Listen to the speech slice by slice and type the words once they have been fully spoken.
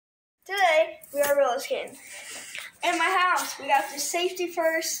We are roller skating. In my house, we got the safety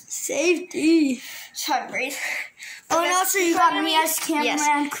first. Safety. Try to breathe. Oh, and also you got me as cameraman.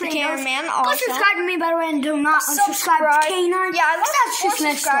 Yes, the cameraman also. Go subscribe to me, by the way, and do not unsubscribe to K9. Yeah, I lost 4 just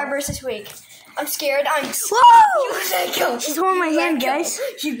subscribers this week. I'm scared. Whoa! You let go. She's holding my hand, guys.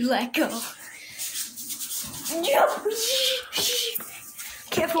 You let go.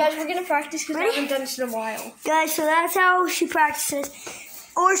 Careful. Guys, we're going to practice because I haven't done this in a while. Guys, so that's how she practices.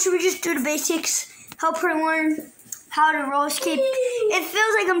 Or should we just do the basics? Help her learn how to roller skate. It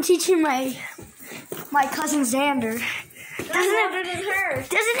feels like I'm teaching my cousin Xander. Doesn't it?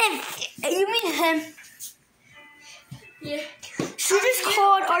 Doesn't it? You mean him? Yeah. She just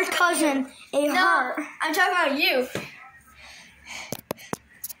called our cousin a her. I'm talking about you.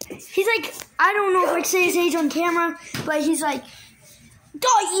 He's like, I don't know if I can say his age on camera, but he's like,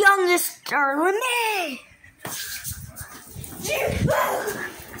 the youngest girl in me.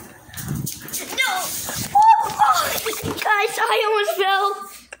 No. Guys, I almost fell.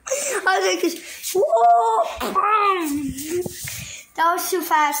 I was like this. Whoa. That was too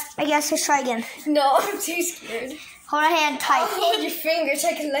fast. I guess let's try again. No, I'm too scared. Hold my hand tight. Hold your fingers.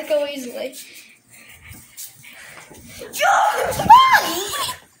 I can let go easily.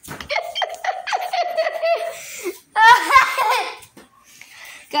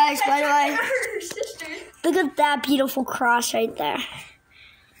 Guys, by the way, look at that beautiful cross right there.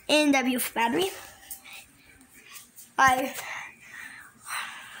 And that beautiful battery.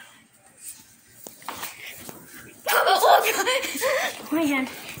 My hand.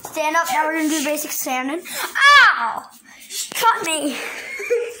 Stand up. Now we're going to do basic standing. Ow! She cut me.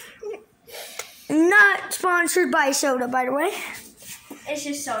 Not sponsored by soda, by the way. It's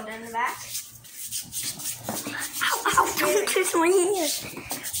just soda in the back. Ow, don't twist my hand.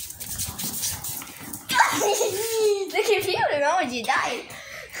 The computer knows you died.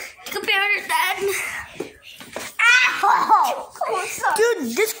 Computer dead. Ow!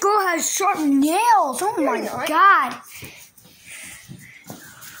 Dude, this girl has sharp nails. Oh my god.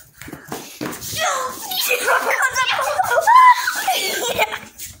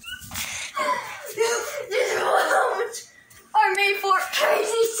 This moment are made for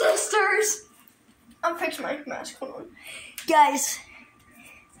crazy sisters. I'm fixing my mask. Hold on. Guys.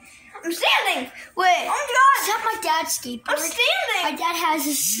 I'm standing. Wait. Oh my god. Is that my dad's skateboard? I'm standing. My dad has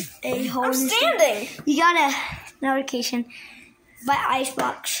a hole I'm in his standing. You got a notification by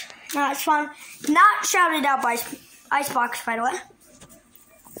Icebox. No, it's fun. Not shouted out by Icebox, by the way.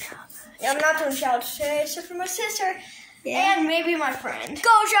 Yeah, I'm not doing shouts today, except for my sister and maybe my friend.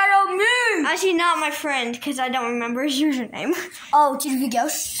 Go shout out me! Actually, not my friend, because I don't remember his username. Oh, TV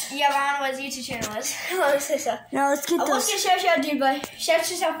Ghost? Yeah, but I don't know what his YouTube channel is. Hello, sister. No, let's get I those. want to shout out, dude, but shout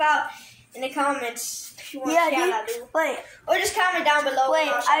yourself out in the comments if you want to shout out, dude. Wait, Or just comment down below.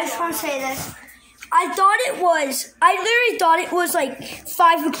 wait, I just want to say this. I literally thought it was like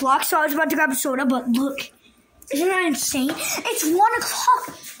 5 o'clock, so I was about to grab a soda, but look. Isn't that insane? It's 1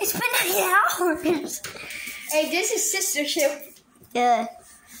 o'clock. It's been 9 hours. Hey, this is sistership. Yeah.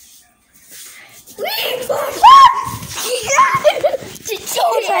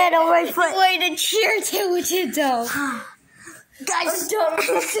 Don't head on my foot. Way to cheer to it, though. Guys, done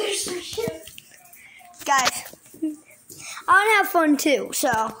with sistership. Guys, I want to have fun too, so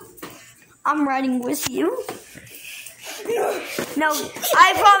I'm riding with you. No,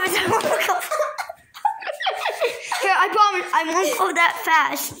 I promise I won't go. Here, I promise I won't go that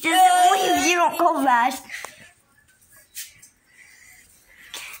fast. Just only if you don't go fast.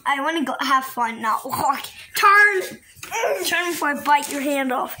 I want to go have fun, not walk. Turn before I bite your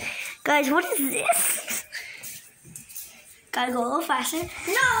hand off. Guys, what is this? Gotta go a little faster. No!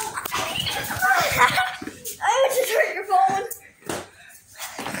 I want to hurt your phone.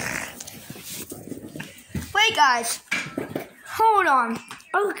 Wait, guys. Hold on.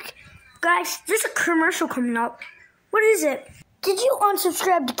 Okay. Guys, there's a commercial coming up. What is it? Did you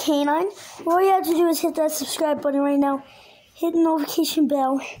unsubscribe to K9? All you have to do is hit that subscribe button right now. Hit the notification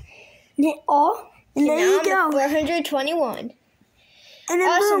bell. And hit all. And there you go. 421. And then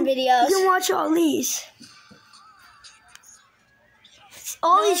Awesome boom, videos. You can watch all these.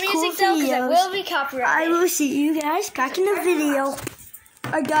 All these cool music though, 'cause videos. I will be copyrighted. I will see you guys back in the video.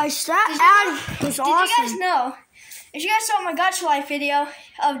 Alright guys, that ad was awesome. Did you guys know? If you guys saw my Gotcha Life video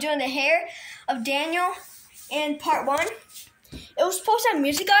of doing the hair of Daniel in part 1, it was supposed to have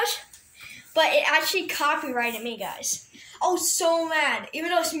music, guys, but it actually copyrighted me, guys. I was so mad. Even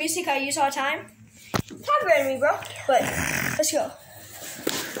though it's music I use all the time, copyrighted me, bro. But let's go.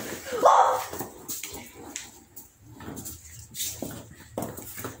 Oh!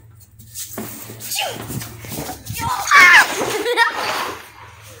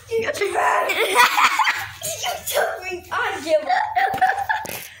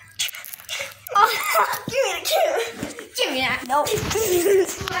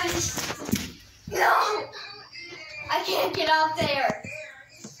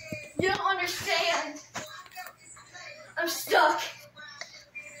 You don't understand. I'm stuck.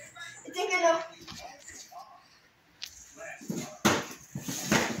 I think I know.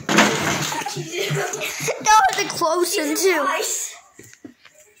 That was a close one too. Nice.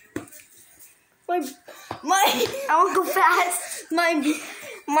 My, I won't go fast.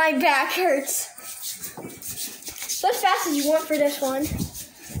 my back hurts. Go as fast as you want for this one.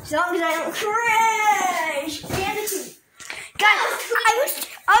 As long as I don't crash. Bandicoot. Guys,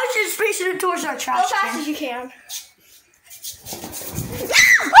 I was just racing it towards our trash Go as fast can. as you can.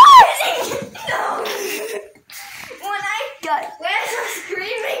 No. When I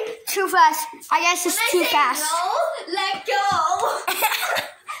screaming. Too fast. I guess it's too fast. No, let go.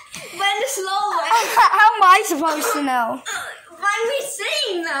 When the slow way. How am I supposed to know? When we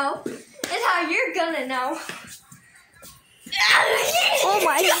sing though, is how you're gonna know. Oh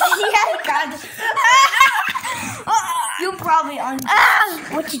my God. You probably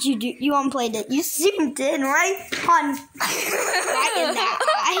What did you do? You unplayed it. You zoomed in, right? Back in that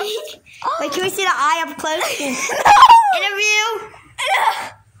eye. Wait, can we see the eye up close? Interview.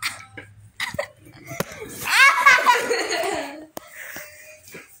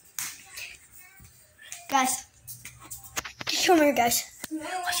 Guys. Come here, guys. No, I'm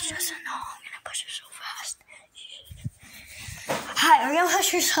gonna push her so fast. Hi, we're gonna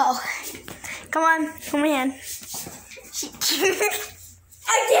push her slow. Come on, come in.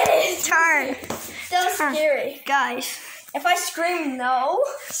 I did it. Turn. That was scary. Guys. If I scream no,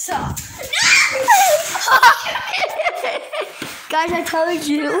 stop. Guys, I told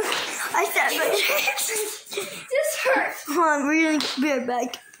you. I said This hurts. Hold on, we're gonna be right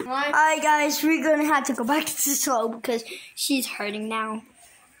back. Why? Alright guys, we're gonna have to go back to slow because she's hurting now.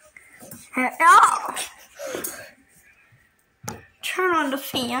 Oh! Turn on the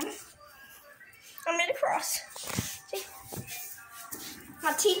fan. I made a cross. See?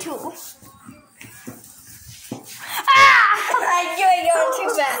 My T-tool. You ain't going too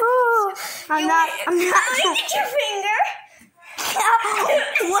fast. I'm not. Look at your finger.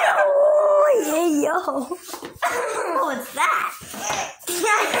 Whoa, yeah, yo. What's that?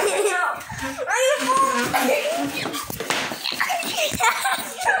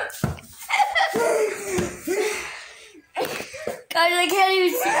 Guys, I can't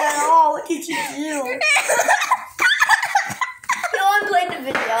even see at all. What did you do? No one played the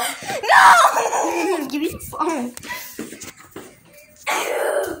video. No! Give me the phone.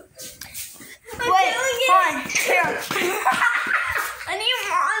 Wait, fine. Here. I need a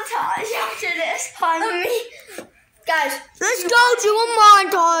montage after this. Fine. Guys, Let's go to a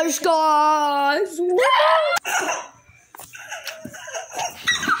montage, guys.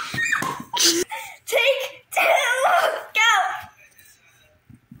 take 2, go.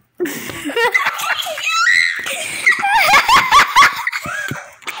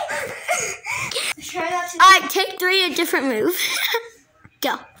 Try not to. Alright, take 3, a different move.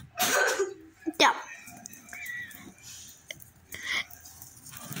 Go. Go.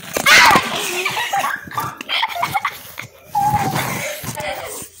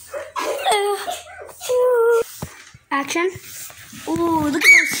 Action. Ooh, look at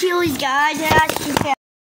those heelys, guys.